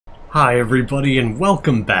Hi everybody and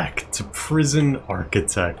welcome back to Prison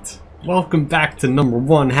Architect. Welcome back to number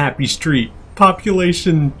 1 Happy Street,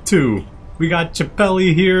 population 2. We got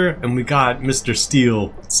Chappelli here and we got Mr.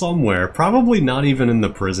 Steele somewhere, probably not even in the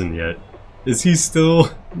prison yet. Is he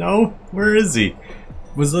still? No? Where is he?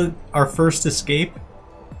 Was it our first escape?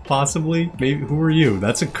 Possibly? Maybe. Who are you?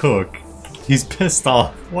 That's a cook. He's pissed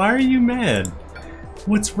off. Why are you mad?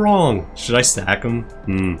 What's wrong? Should I stack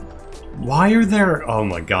him? Why are there... Oh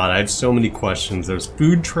my god, I have so many questions. There's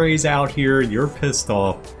food trays out here, you're pissed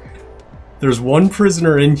off. There's one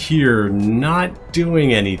prisoner in here not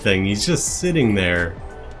doing anything, he's just sitting there.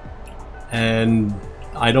 And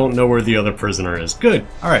I don't know where the other prisoner is. Good,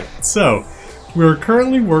 alright, so we're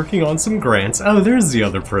currently working on some grants. Oh, there's the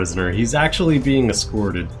other prisoner, he's actually being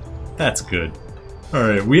escorted. That's good.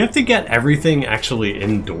 Alright, we have to get everything actually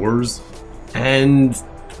indoors, and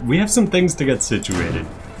we have some things to get situated.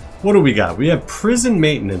 What do we got? We have prison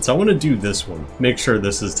maintenance. I want to do this one. Make sure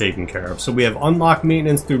this is taken care of. So we have unlock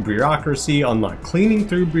maintenance through bureaucracy, unlock cleaning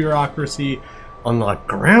through bureaucracy, unlock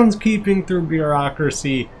groundskeeping through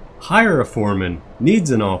bureaucracy, hire a foreman,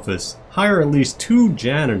 needs an office, hire at least 2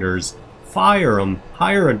 janitors, fire them,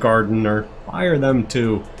 hire a gardener, fire them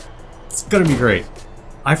too. It's gonna be great.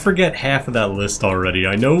 I forget half of that list already.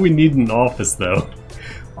 I know we need an office though.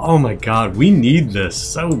 Oh my god, we need this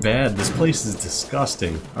so bad. This place is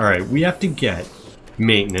disgusting. Alright, we have to get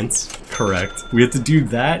maintenance, correct. We have to do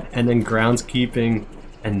that, and then groundskeeping,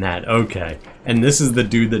 and that. Okay. And this is the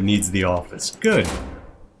dude that needs the office. Good.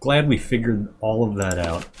 Glad we figured all of that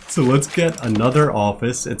out. So let's get another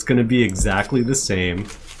office. It's gonna be exactly the same.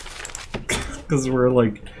 Because we're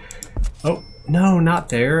like... Oh, no, not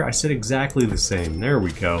there. I said exactly the same. There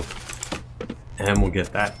we go. And we'll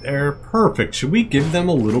get that there. Perfect. Should we give them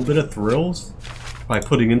a little bit of thrills by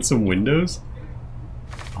putting in some windows?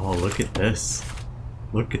 Oh, look at this.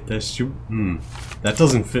 Look at this. That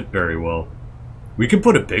doesn't fit very well. We could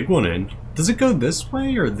put a big one in. Does it go this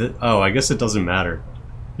way or this? Oh, I guess it doesn't matter.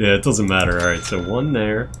 Yeah, it doesn't matter. Alright, so one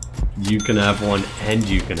there. You can have one and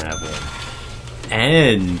you can have one.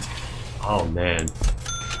 And... oh, man.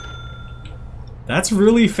 That's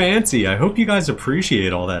really fancy. I hope you guys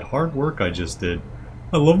appreciate all that hard work I just did.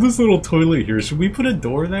 I love this little toilet here. Should we put a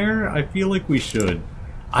door there? I feel like we should.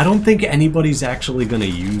 I don't think anybody's actually gonna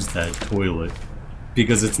use that toilet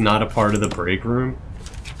because it's not a part of the break room.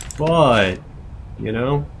 But, you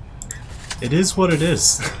know, it is what it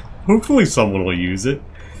is. Hopefully someone will use it.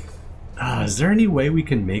 Is there any way we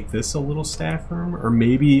can make this a little staff room? Or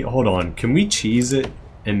maybe, hold on, can we cheese it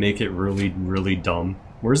and make it really, really dumb?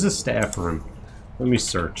 Where's the staff room? Let me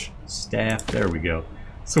search. Staff, there we go.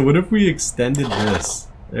 So what if we extended this?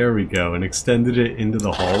 There we go, and extended it into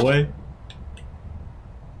the hallway?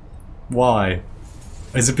 Why?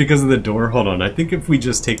 Is it because of the door? Hold on, I think if we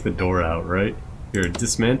just take the door out, right? Here,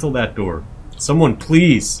 dismantle that door. Someone,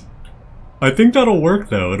 please! I think that'll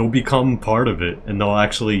work though, it'll become part of it, and they'll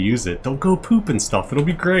actually use it. They'll go poop and stuff, it'll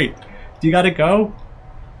be great. Do you gotta go?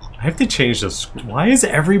 I have to change this. Why is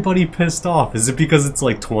everybody pissed off? Is it because it's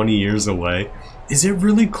like 20 years away? Is it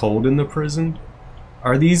really cold in the prison?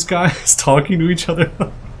 Are these guys talking to each other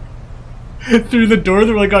through the door?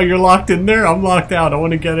 They're like, oh, you're locked in there? I'm locked out. I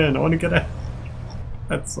want to get in. I want to get out.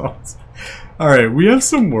 That's awesome. Alright, we have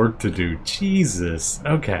some work to do. Jesus.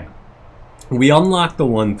 Okay. We unlocked the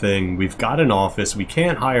one thing. We've got an office. We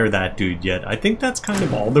can't hire that dude yet. I think that's kind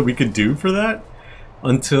of all that we could do for that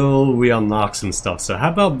until we unlock some stuff. So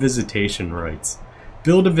how about visitation rights?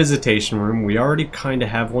 Build a visitation room. We already kind of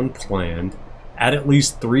have one planned. Add at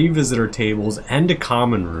least 3 visitor tables and a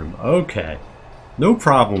common room. Okay. No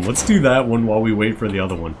problem. Let's do that one while we wait for the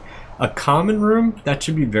other one. A common room? That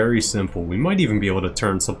should be very simple. We might even be able to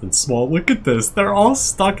turn something small. Look at this. They're all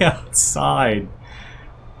stuck outside.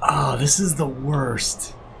 Ah, this is the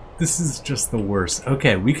worst. This is just the worst.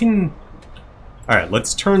 Okay, we can... Alright,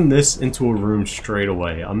 let's turn this into a room straight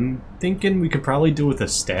away. I'm thinking we could probably do with a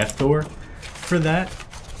staff door for that.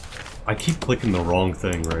 I keep clicking the wrong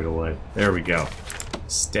thing right away. There we go.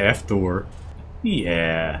 Staff door.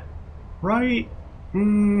 Yeah. Right?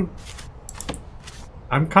 I'm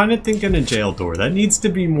kind of thinking a jail door. That needs to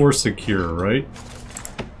be more secure, right?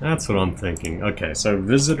 That's what I'm thinking. Okay, so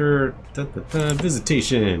visitor...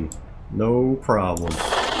 visitation. No problem.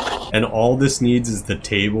 And all this needs is the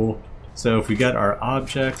table. So if we got our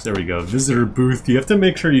objects, there we go. Visitor booth. You have to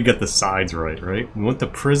make sure you get the sides right? We want the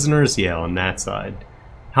prisoners, yeah, on that side.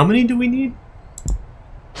 How many do we need?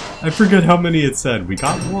 I forget how many it said. We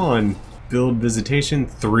got 1. Build visitation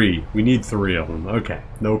 3. We need 3 of them. Okay,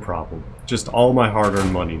 no problem. Just all my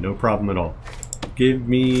hard-earned money. No problem at all. Give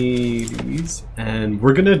me these. And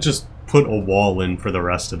we're gonna just put a wall in for the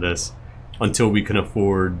rest of this until we can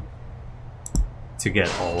afford to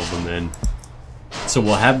get all of them in. So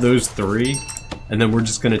we'll have those 3, and then we're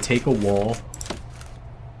just gonna take a wall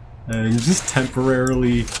and just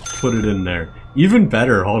temporarily put it in there. Even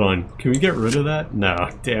better, hold on, can we get rid of that? No,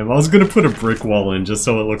 damn, I was gonna put a brick wall in just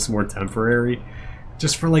so it looks more temporary,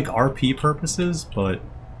 just for like RP purposes, but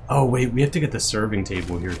oh wait, we have to get the serving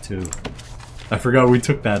table here too. I forgot we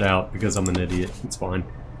took that out because I'm an idiot. It's fine.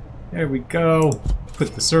 There we go.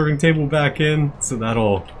 Put the serving table back in, so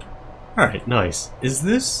that'll... Alright, nice. Is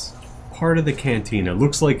this part of the cantina?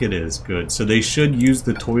 Looks like it is. Good. So they should use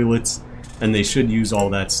the toilets, and they should use all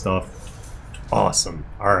that stuff. Awesome.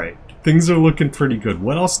 Alright. Things are looking pretty good.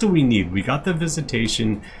 What else do we need? We got the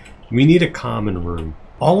visitation. We need a common room.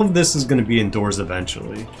 All of this is going to be indoors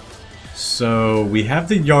eventually. So we have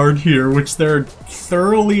the yard here, which they're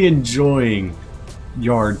thoroughly enjoying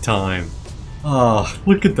yard time. Oh,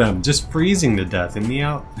 look at them, just freezing to death in the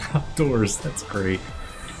outdoors. That's great.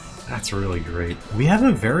 That's really great. We have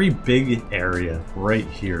a very big area right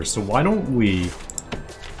here, so why don't we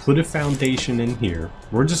put a foundation in here?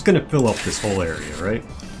 We're just gonna fill up this whole area, right?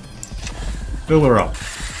 Fill her up.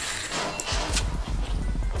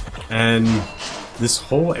 And this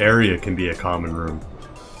whole area can be a common room.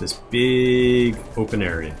 This big open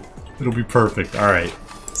area. It'll be perfect. Alright.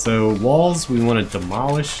 So walls, we want to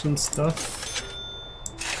demolish some stuff.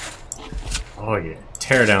 Oh yeah.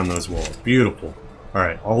 Tear down those walls. Beautiful.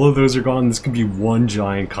 Alright, all of those are gone. This could be one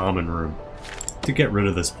giant common room. To get rid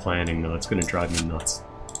of this planning though, it's gonna drive me nuts.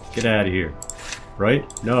 Get out of here. Right?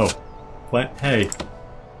 No. Hey.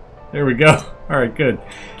 There we go. Alright, good.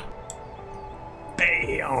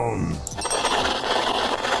 Bam!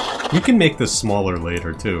 We can make this smaller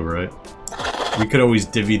later too, right? We could always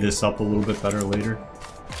divvy this up a little bit better later.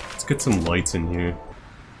 Let's get some lights in here.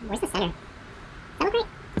 Where's the center? Does that look right?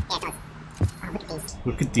 Yeah, it does. Oh, look at these.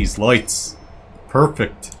 Look at these lights.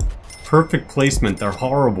 Perfect. Perfect placement. They're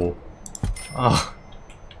horrible. Ah.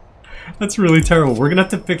 That's really terrible. We're gonna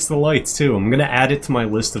have to fix the lights too. I'm gonna add it to my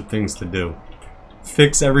list of things to do.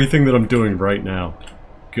 Fix everything that I'm doing right now.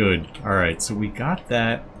 Good. Alright, so we got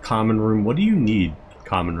that. Common room. What do you need?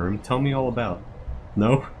 Common room. Tell me all about.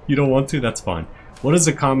 No? You don't want to? That's fine. What does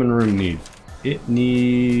a common room need? It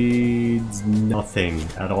needs nothing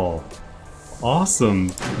at all.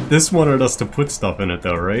 Awesome. This wanted us to put stuff in it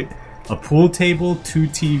though, right? A pool table, 2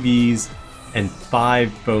 TVs, and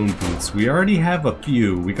 5 phone booths. We already have a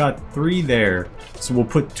few. We got 3 there. So we'll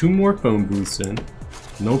put 2 more phone booths in.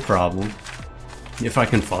 No problem. If I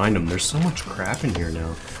can find them. There's so much crap in here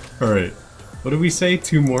now. Alright. What did we say?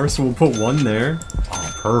 2 more, so we'll put 1 there.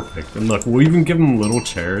 Oh, perfect. And look, we'll even give them little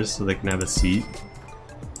chairs so they can have a seat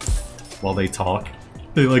while they talk.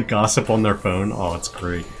 They like gossip on their phone. Oh, it's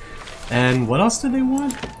great. And what else did they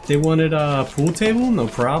want? They wanted a pool table, no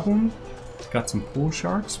problem. Got some pool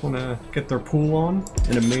sharks, wanna get their pool on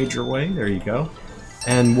in a major way. There you go.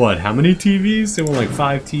 And what, how many TVs? They want like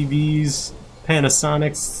 5 TVs,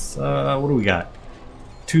 Panasonics, what do we got?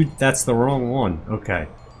 2, that's the wrong one, okay.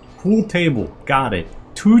 Pool table, got it.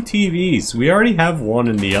 2 TVs. We already have 1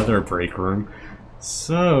 in the other break room.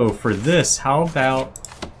 So for this, how about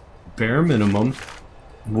bare minimum,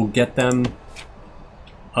 we'll get them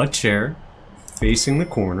a chair facing the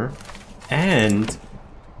corner and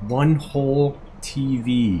 1 whole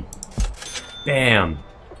TV. Bam.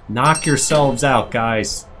 Knock yourselves out,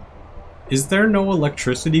 guys. Is there no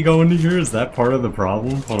electricity going to here? Is that part of the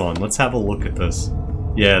problem? Hold on, let's have a look at this.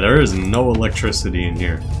 Yeah, there is no electricity in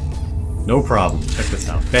here. No problem. Check this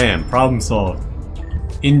out. Bam. Problem solved.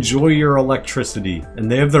 Enjoy your electricity.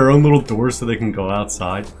 And they have their own little doors so they can go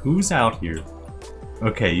outside. Who's out here?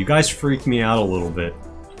 Okay, you guys freaked me out a little bit.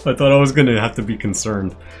 I thought I was gonna have to be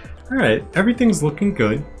concerned. Alright, everything's looking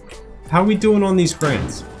good. How are we doing on these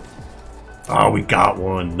grants? Oh, we got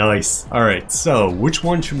one. Nice. Alright, so which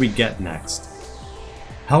one should we get next?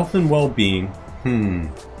 Health and well-being.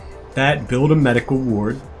 That build a medical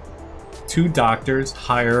ward. 2 doctors,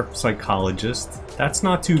 hire psychologists. That's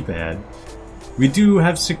not too bad. We do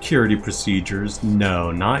have security procedures.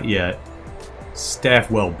 No, not yet. Staff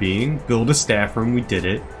well-being. Build a staff room. We did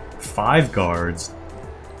it. 5 guards.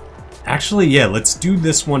 Actually, yeah, let's do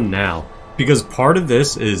this one now. Because part of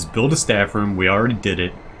this is build a staff room. We already did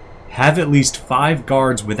it. Have at least 5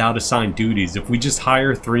 guards without assigned duties. If we just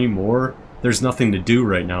hire 3 more, there's nothing to do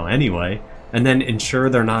right now anyway. And then ensure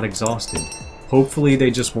they're not exhausted. Hopefully they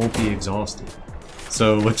just won't be exhausted.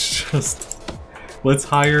 So let's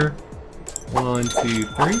hire 1, 2,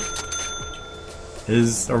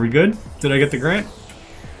 3. Are we good? Did I get the grant?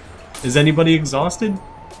 Is anybody exhausted?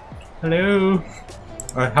 Hello?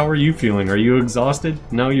 How are you feeling? Are you exhausted?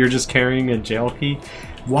 No, you're just carrying a jail key?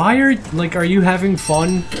 Why are you having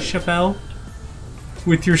fun, Chappelle?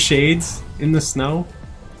 With your shades in the snow?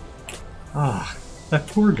 Ah, that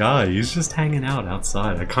poor guy, he's just hanging out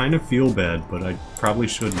outside. I kind of feel bad, but I probably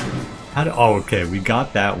shouldn't. Oh, okay, we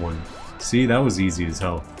got that one. See, that was easy as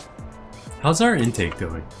hell. How's our intake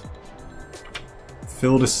doing?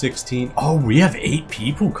 Fill to 16. Oh, we have 8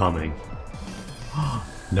 people coming.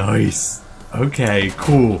 Nice. Okay,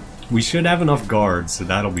 cool. We should have enough guards, so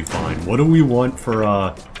that'll be fine. What do we want for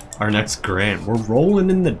our next grant? We're rolling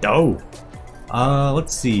in the dough.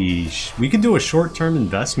 Let's see. We could do a short-term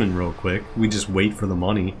investment real quick. We just wait for the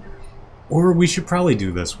money. Or we should probably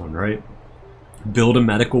do this one, right? Build a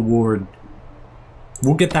medical ward.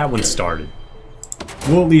 We'll get that one started.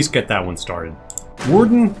 We'll at least get that one started.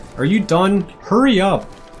 Warden, are you done? Hurry up.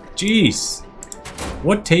 Jeez.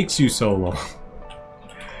 What takes you so long?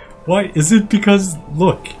 Why? Is it because,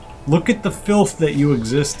 look at the filth that you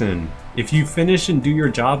exist in. If you finish and do your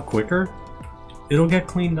job quicker, it'll get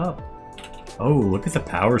cleaned up. Oh, look at the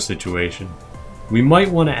power situation. We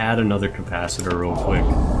might want to add another capacitor real quick.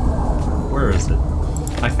 Where is it?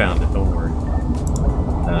 I found it, don't worry.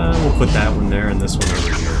 We'll put that one there and this one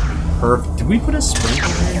over here. Perfect. Did we put a sprinkler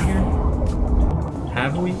in here?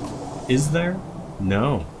 Have we? Is there?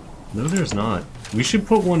 No. No, there's not. We should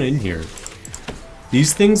put one in here.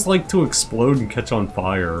 These things like to explode and catch on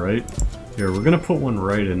fire, right? Here, we're gonna put one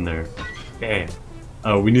right in there. Bam.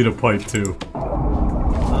 Oh, we need a pipe too.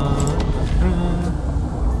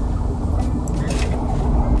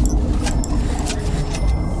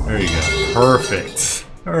 There you go. Perfect.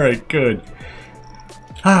 Alright, good.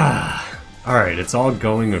 Alright, it's all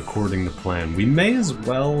going according to plan. We may as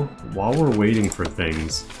well, while we're waiting for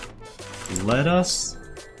things, let us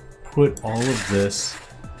put all of this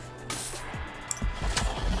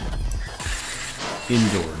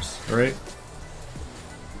indoors, alright?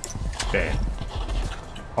 Bam.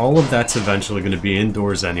 All of that's eventually going to be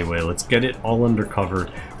indoors anyway. Let's get it all under cover.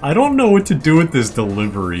 I don't know what to do with this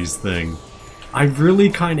deliveries thing. I really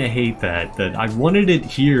kind of hate that I wanted it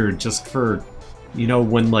here just for, you know,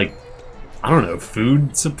 when, like, I don't know,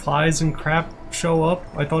 food supplies and crap show up.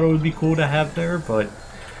 I thought it would be cool to have there, but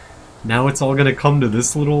now it's all gonna come to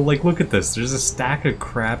this little, like, look at this. There's a stack of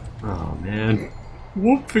crap. Oh, man.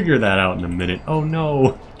 We'll figure that out in a minute. Oh,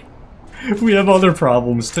 no. We have other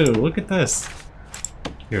problems, too. Look at this.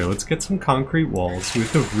 Here, let's get some concrete walls. We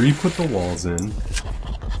have to re-put the walls in.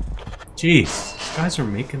 Jeez. Guys are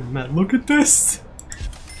making them mad. Look at this!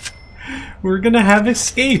 We're gonna have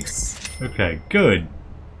escapes! Okay, good.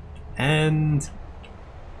 And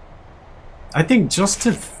I think just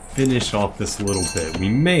to finish off this little bit, we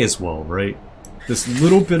may as well, right? This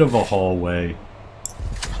little bit of a hallway,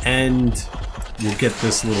 and we'll get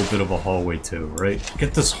this little bit of a hallway too, right?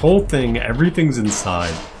 Get this whole thing, everything's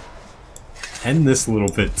inside. And this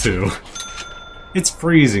little bit too. It's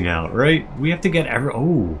freezing out, right? We have to get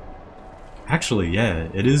oh. Actually, yeah,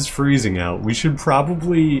 it is freezing out. We should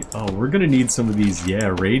probably... Oh, we're gonna need some of these,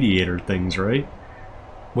 yeah, radiator things, right?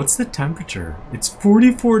 What's the temperature? It's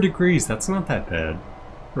 44 degrees. That's not that bad,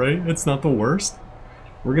 right? It's not the worst.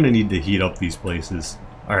 We're gonna need to heat up these places.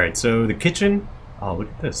 Alright, so the kitchen... Oh, look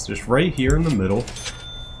at this. Just right here in the middle.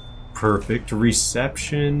 Perfect.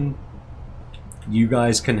 Reception. You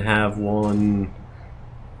guys can have one...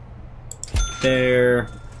 there.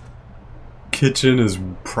 Kitchen is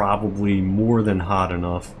probably more than hot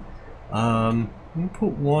enough. We'll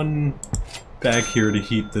put one back here to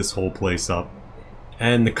heat this whole place up.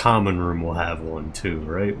 And the common room will have one too,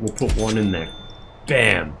 right? We'll put one in there.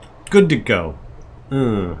 Bam! Good to go.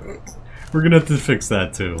 We're gonna have to fix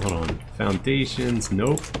that too. Hold on. Foundations,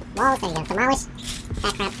 nope. Walls, there you go. Demolish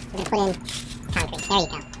that crap. We're gonna put in concrete. There you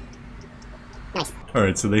go. Nice.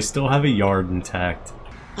 Alright, so they still have a yard intact.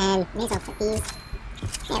 And these, I'll put these.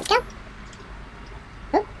 There we go.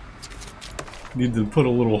 Need to put a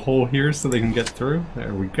little hole here so they can get through.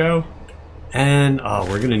 There we go. And, oh,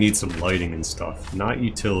 we're gonna need some lighting and stuff. Not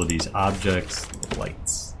utilities, objects,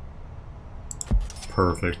 lights.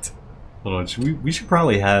 Perfect. Hold on, we should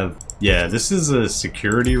probably have... Yeah, this is a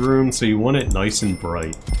security room, so you want it nice and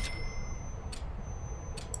bright.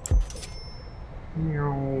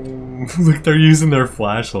 Look, they're using their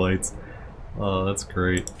flashlights. Oh, that's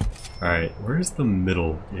great. Alright, where's the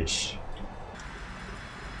middle-ish?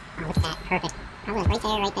 Oh, look at that. Perfect. Probably right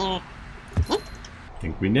there, right there. Yeah. I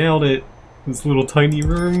think we nailed it. This little tiny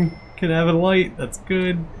room can have a light. That's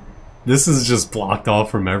good. This is just blocked off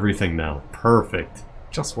from everything now. Perfect.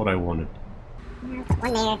 Just what I wanted. One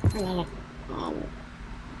there, one there.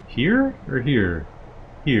 Here? Or here?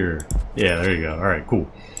 Here. Yeah, there you go. Alright,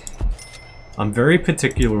 cool. I'm very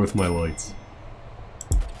particular with my lights.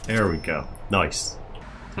 There we go. Nice.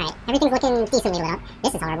 Alright, everything's looking decently lit up.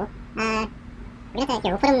 This is horrible. We're gonna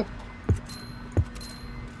here, we'll put them...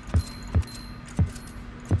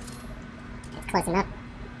 Close enough.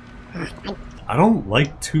 I don't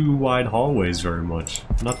like too wide hallways very much.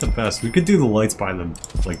 Not the best. We could do the lights by them,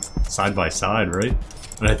 like, side by side, right?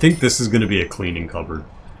 And I think this is gonna be a cleaning cupboard.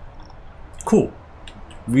 Cool.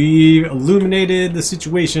 We illuminated the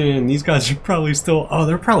situation. These guys are probably still... Oh,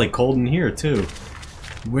 they're probably cold in here, too.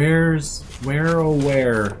 Where has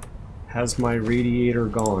my radiator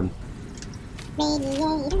gone?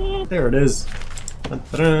 Radiator. There it is.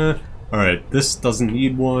 Alright, this doesn't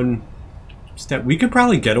need one. We could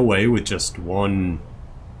probably get away with just one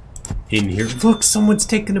in here. Look, someone's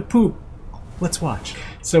taking a poop. Let's watch.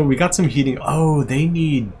 So we got some heating. Oh, they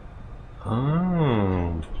need...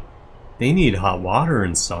 Oh... They need hot water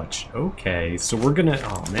and such. Okay, so we're gonna...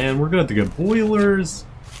 Oh man, we're gonna have to get boilers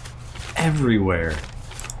everywhere.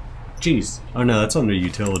 Jeez. Oh no, that's under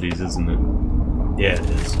utilities, isn't it? Yeah, it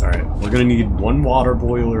is. Alright, we're gonna need one water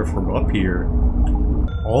boiler from up here.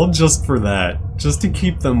 All just for that. Just to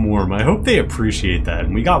keep them warm. I hope they appreciate that.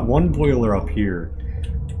 And we got one boiler up here.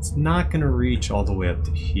 It's not gonna reach all the way up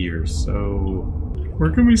to here, so...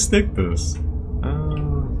 Where can we stick this?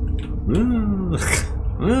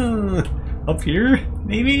 Up here?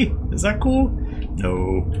 Maybe? Is that cool?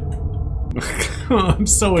 No. I'm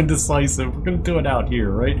so indecisive. We're gonna do it out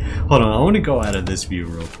here, right? Hold on, I want to go out of this view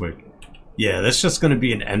real quick. Yeah, that's just gonna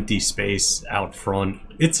be an empty space out front.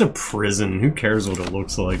 It's a prison. Who cares what it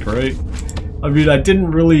looks like, right? I mean, I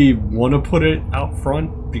didn't really want to put it out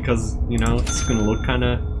front because, you know, it's gonna look kind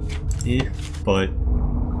of but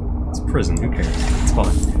it's a prison. Who cares? It's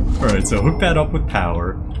fine. Alright, so hook that up with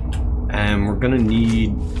power. And we're gonna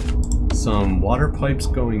need some water pipes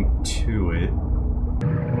going to it.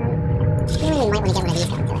 We really might want to get one of these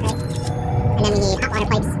going to it, right? And then we need hot water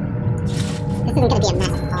pipes. This isn't gonna be a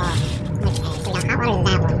mess at all. Okay, so we got hot water in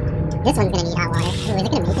that one. This one's gonna need hot water. Ooh, is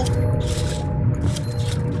it gonna make it?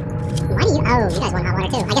 Why do you... Oh, you guys want hot water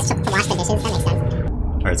too. I guess to wash the dishes, that makes sense.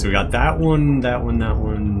 Alright, so we got that one, that one, that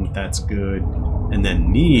one. That's good. And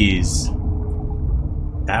then these...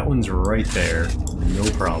 That one's right there. No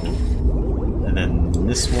problem. And then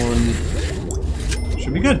this one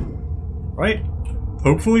should be good, right?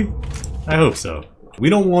 Hopefully? I hope so. We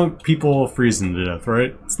don't want people freezing to death,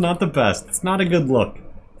 right? It's not the best. It's not a good look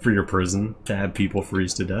for your prison to have people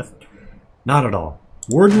freeze to death. Not at all.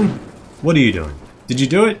 Warden, what are you doing? Did you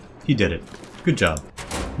do it? He did it. Good job.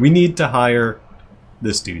 We need to hire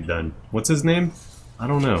this dude then. What's his name? I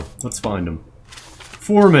don't know. Let's find him.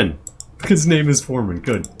 Foreman. His name is Foreman.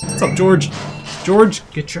 Good. What's up, George? George,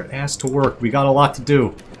 get your ass to work. We got a lot to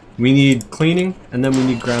do. We need cleaning, and then we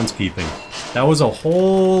need groundskeeping. That was a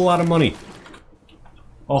whole lot of money.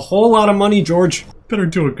 A whole lot of money, George. Better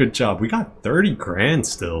do a good job. We got 30 grand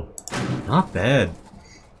still. Not bad.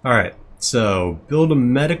 Alright, so build a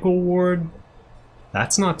medical ward.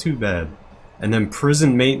 That's not too bad. And then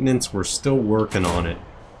prison maintenance, we're still working on it.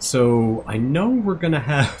 So I know we're gonna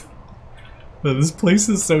have... This place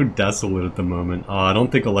is so desolate at the moment. I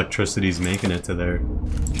don't think electricity's making it to there.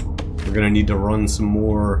 We're gonna need to run some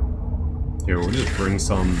more. Here, we'll just bring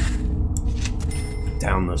some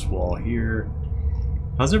down this wall here.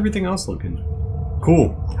 How's everything else looking?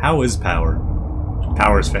 Cool. How is power?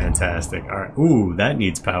 Power's fantastic. Alright. Ooh, that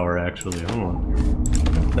needs power actually. Hold on.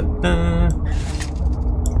 Da-da.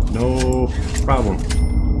 No problem.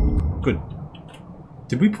 Good.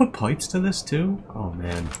 Did we put pipes to this too? Oh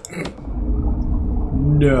man.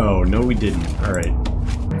 No, we didn't. Alright.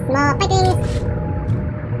 Small pipings!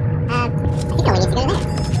 I think I only need to go there.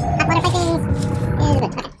 Hot water pipings is good.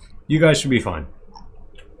 Okay. You guys should be fine.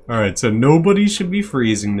 Alright, so nobody should be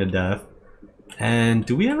freezing to death. And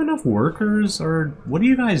do we have enough workers, or what are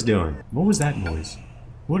you guys doing? What was that noise?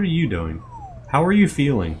 What are you doing? How are you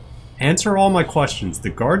feeling? Answer all my questions. The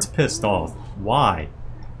guard's pissed off. Why?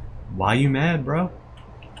 Why you mad, bro?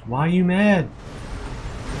 Why you mad?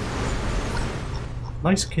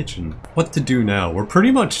 Nice kitchen. What to do now? We're pretty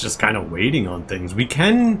much just kind of waiting on things. We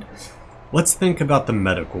can... Let's think about the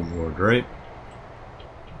medical ward, right?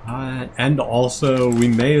 And also, we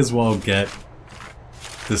may as well get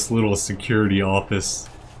this little security office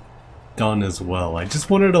done as well. I just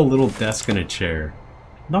wanted a little desk and a chair.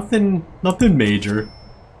 Nothing major.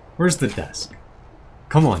 Where's the desk?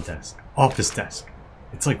 Come on, desk. Office desk.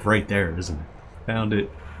 It's like right there, isn't it? Found it.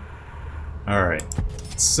 Alright.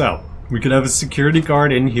 So, we could have a security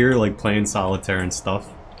guard in here, like playing solitaire and stuff.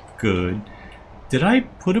 Good. Did I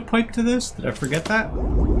put a pipe to this? Did I forget that?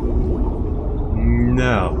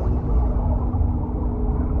 No.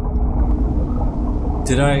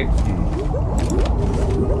 Did I...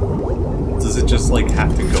 Does it just, like,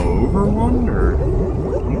 have to go over one, or...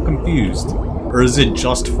 I'm confused. Or is it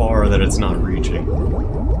just far that it's not reaching?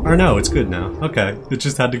 Or no, it's good now. Okay, it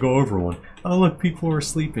just had to go over one. Oh look, people were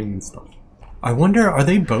sleeping and stuff. I wonder, are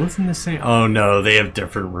they both in the same... Oh no, they have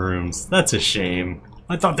different rooms. That's a shame.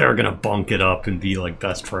 I thought they were gonna bunk it up and be like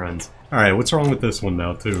best friends. Alright, what's wrong with this one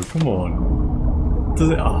now too? Come on. Does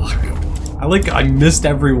it... Oh, I missed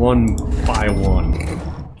everyone by one.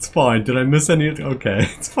 It's fine. Did I miss any? Okay,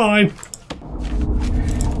 it's fine.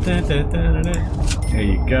 There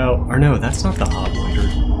you go. Or no, that's not the hot lighter.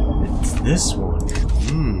 It's this one.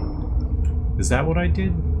 Is that what I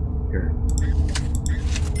did? Here.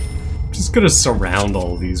 I'm just gonna surround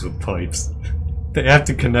all of these with pipes. They have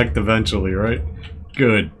to connect eventually, right?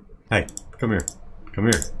 Good. Hey, come here. Come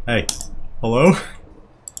here. Hey. Hello?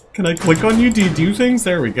 Can I click on you? Do you do things?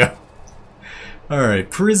 There we go. Alright,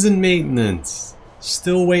 prison maintenance.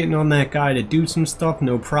 Still waiting on that guy to do some stuff,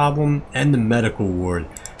 no problem. And the medical ward.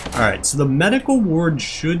 Alright, so the medical ward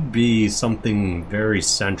should be something very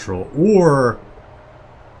central. Or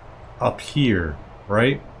up here,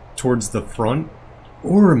 right? Towards the front.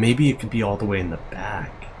 Or maybe it could be all the way in the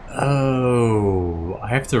back. Oh, I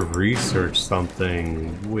have to research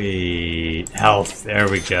something. Wait, health, there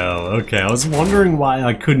we go. Okay, I was wondering why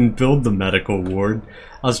I couldn't build the medical ward.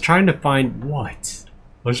 I was trying to find what?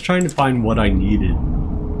 I was trying to find what I needed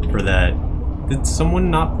for that. Did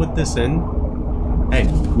someone not put this in? Hey,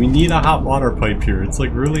 we need a hot water pipe here. It's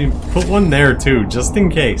like really... Put one there too, just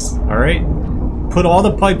in case, alright? Put all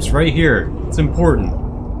the pipes right here. It's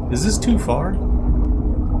important. Is this too far?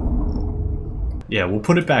 Yeah, we'll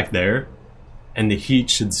put it back there. And the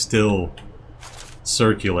heat should still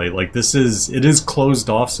circulate. Like this is... It is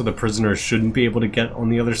closed off so the prisoners shouldn't be able to get on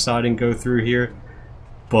the other side and go through here.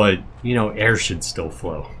 But, you know, air should still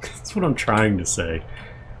flow. That's what I'm trying to say.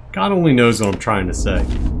 God only knows what I'm trying to say.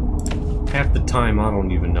 Half the time, I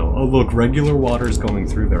don't even know. Oh, look, regular water is going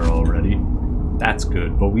through there already. That's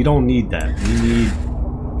good, but we don't need that. We need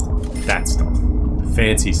that stuff. The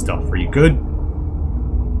fancy stuff. Are you good?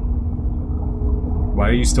 Why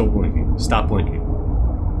are you still blinking? Stop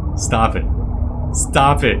blinking. Stop it.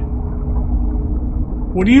 Stop it.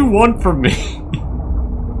 What do you want from me?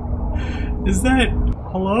 Is that...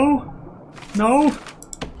 Hello? No?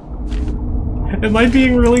 Am I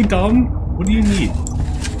being really dumb? What do you need?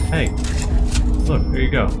 Hey. Look, there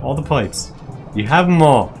you go. All the pipes. You have them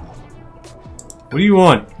all. What do you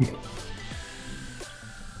want?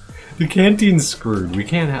 The canteen's screwed. We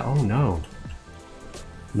can't have... Oh no.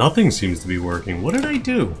 Nothing seems to be working. What did I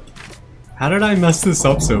do? How did I mess this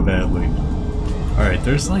up so badly? Alright,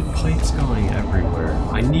 there's like pipes going everywhere.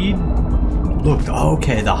 I need... Look,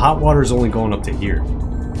 okay, the hot water's only going up to here.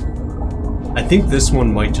 I think this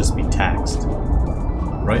one might just be taxed.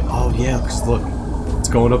 Right? Oh yeah, because look, it's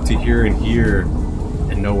going up to here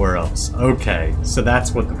and nowhere else. Okay, so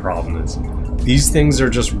that's what the problem is. These things are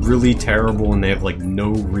just really terrible and they have like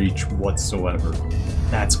no reach whatsoever.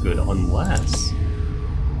 That's good, unless...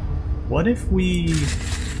 What if we...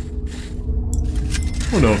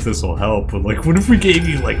 I don't know if this will help, but like, what if we gave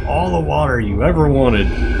you like all the water you ever wanted?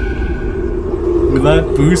 Would that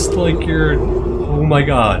boost like your... Oh my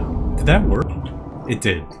god. Did that work? It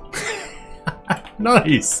did.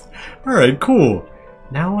 Nice! Alright, cool.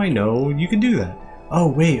 Now I know you can do that. Oh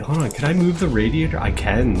wait, hold on. Can I move the radiator? I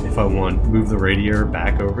can, if I want. Move the radiator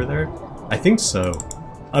back over there? I think so.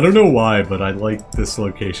 I don't know why, but I like this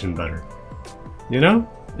location better. You know?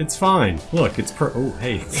 It's fine. Look, it's oh,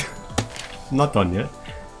 hey. I'm not done yet.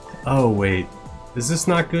 Oh, wait. Is this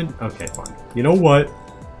not good? Okay, fine. You know what?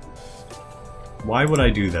 Why would I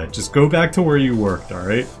do that? Just go back to where you worked,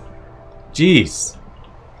 alright? Jeez.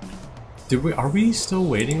 Are we still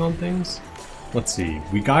waiting on things? Let's see.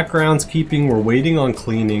 We got groundskeeping, we're waiting on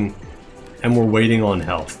cleaning, and we're waiting on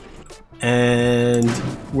health. And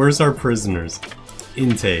where's our prisoners?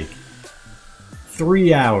 Intake.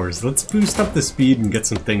 3 hours. Let's boost up the speed and get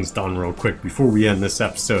some things done real quick before we end this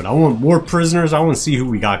episode. I want more prisoners. I want to see who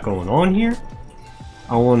we got going on here.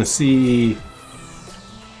 I want to see...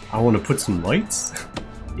 I want to put some lights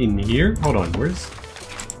in here. Hold on, where's...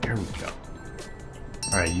 There we go.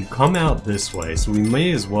 Alright, you come out this way, so we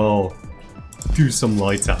may as well do some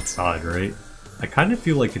lights outside, right? I kind of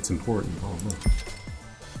feel like it's important. Oh, look.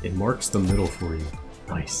 It marks the middle for you.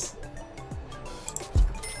 Nice.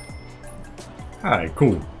 Alright,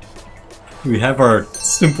 cool. We have our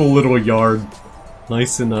simple little yard.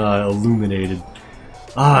 Nice and illuminated.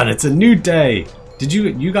 Ah, and it's a new day! Did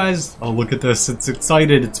you guys... Oh, look at this. It's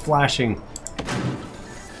excited. It's flashing.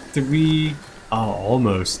 Did we... Oh,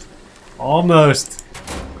 almost. Almost.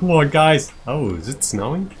 Come on, guys. Oh, is it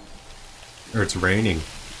snowing? Or it's raining?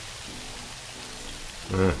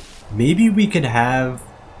 Maybe we could have...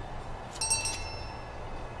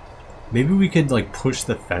 Maybe we could, like, push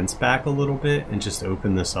the fence back a little bit and just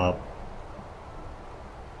open this up.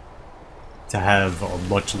 To have a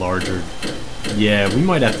much larger... Yeah, we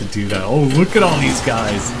might have to do that. Oh, look at all these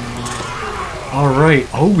guys. Alright.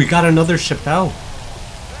 Oh, we got another Chappelle.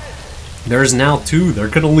 There's now 2. There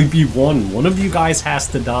could only be 1. One of you guys has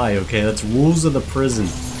to die, okay? That's rules of the prison.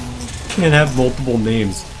 Can't have multiple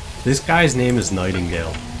names. This guy's name is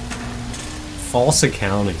Nightingale. False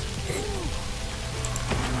accounting.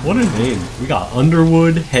 What a name. We got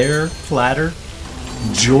Underwood, Hair, Platter,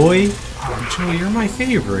 Joy. Oh, Joy, you're my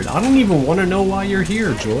favorite. I don't even want to know why you're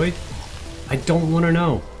here, Joy. I don't want to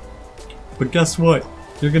know. But guess what?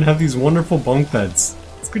 You're going to have these wonderful bunk beds.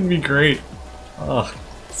 It's going to be great. Oh,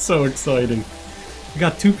 so exciting. We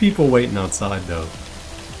got 2 people waiting outside, though.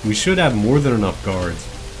 We should have more than enough guards.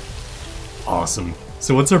 Awesome.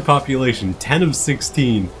 So what's our population? 10 of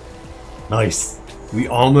 16. Nice. We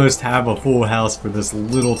almost have a full house for this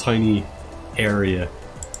little tiny area.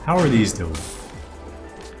 How are these doing?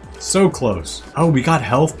 So close. Oh, we got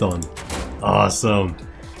health done. Awesome.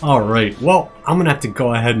 Alright, well, I'm gonna have to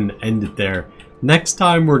go ahead and end it there. Next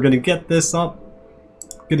time we're gonna get this up.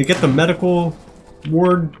 Gonna get the medical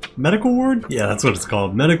ward. Medical ward? Yeah, that's what it's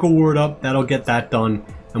called. Medical ward up. That'll get that done.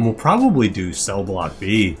 And we'll probably do cell block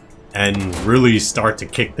B. And really start to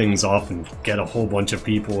kick things off and get a whole bunch of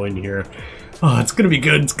people in here. Oh, it's gonna be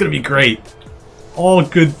good. It's gonna be great. All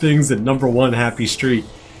good things at number 1 Happy Street.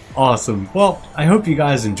 Awesome. Well, I hope you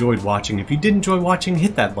guys enjoyed watching. If you did enjoy watching,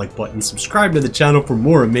 hit that like button, subscribe to the channel for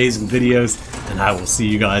more amazing videos, and I will see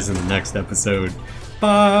you guys in the next episode.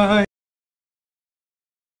 Bye!